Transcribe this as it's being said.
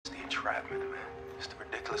entrapment, man. It's the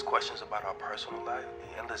ridiculous questions about our personal life,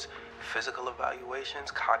 the endless physical evaluations,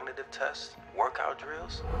 cognitive tests, workout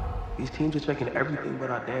drills. These teams are checking everything but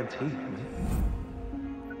our damn teeth, man.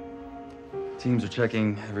 Teams are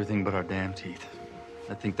checking everything but our damn teeth.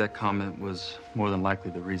 I think that comment was more than likely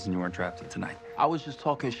the reason you weren't drafted tonight. I was just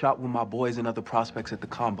talking shop with my boys and other prospects at the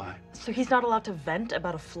combine. So he's not allowed to vent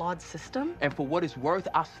about a flawed system? And for what it's worth,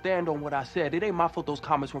 I stand on what I said. It ain't my fault those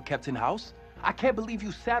comments were kept in-house. I can't believe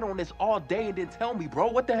you sat on this all day and didn't tell me,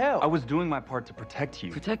 bro. What the hell? I was doing my part to protect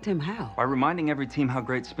you. Protect him how? By reminding every team how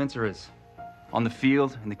great Spencer is. On the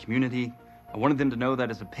field, in the community. I wanted them to know that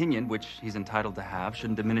his opinion, which he's entitled to have,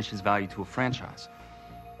 shouldn't diminish his value to a franchise.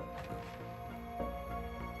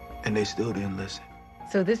 And they still didn't listen.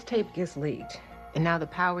 So this tape gets leaked, and now the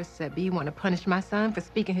powers that be want to punish my son for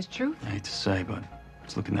speaking his truth? I hate to say, but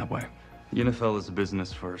it's looking that way. The NFL is a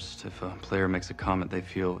business first. If a player makes a comment they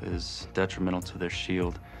feel is detrimental to their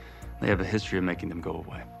shield, they have a history of making them go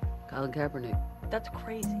away. Colin Kaepernick. That's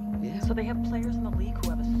crazy. Yeah. So they have players in the league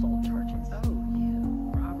who have assault charges? Oh,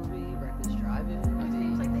 yeah. Robbery, reckless driving. It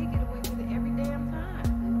seems like they get away with it every damn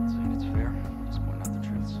time. I think it's fair. Just pointing out the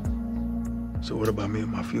truths. So what about me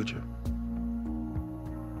and my future?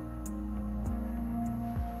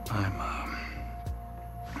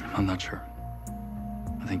 I'm not sure.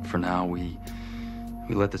 I think for now we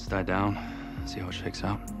let this die down, see how it shakes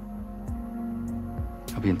out.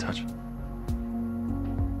 I'll be in touch.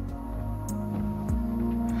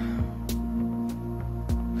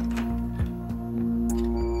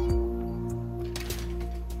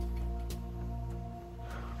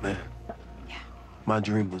 Man, Yeah. my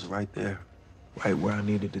dream was right there. Right where I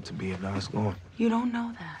needed it to be, and now it's gone. You don't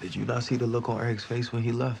know that. Did you not see the look on Eric's face when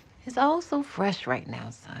he left? It's all so fresh right now,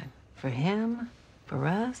 son. For him, for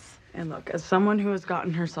us. And look, as someone who has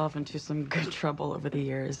gotten herself into some good trouble over the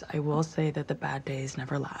years, I will say that the bad days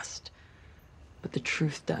never last. But the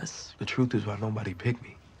truth does. The truth is why nobody picked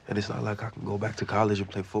me. And it's not like I can go back to college and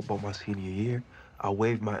play football my senior year. I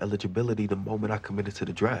waived my eligibility the moment I committed to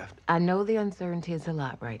the draft. I know the uncertainty is a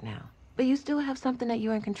lot right now, but you still have something that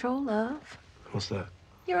you're in control of. What's that?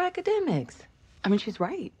 Your academics. I mean, she's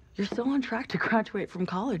right. You're still on track to graduate from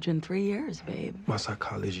college in 3 years, babe. My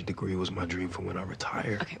psychology degree was my dream for when I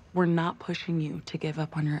retired. Okay, we're not pushing you to give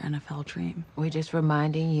up on your NFL dream. We're just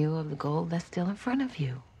reminding you of the goal that's still in front of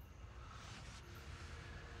you.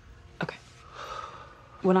 Okay.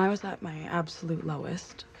 When I was at my absolute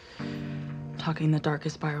lowest, talking the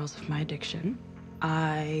darkest spirals of my addiction,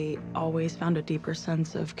 I always found a deeper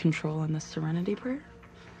sense of control in the serenity prayer.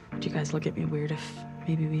 Do you guys look at me weird if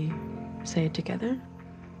maybe we say it together?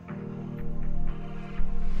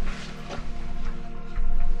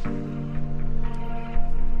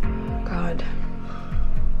 God,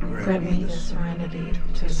 grant me the serenity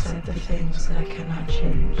to accept the things that I cannot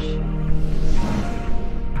change.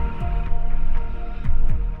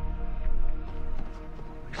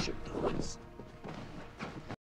 I should know this.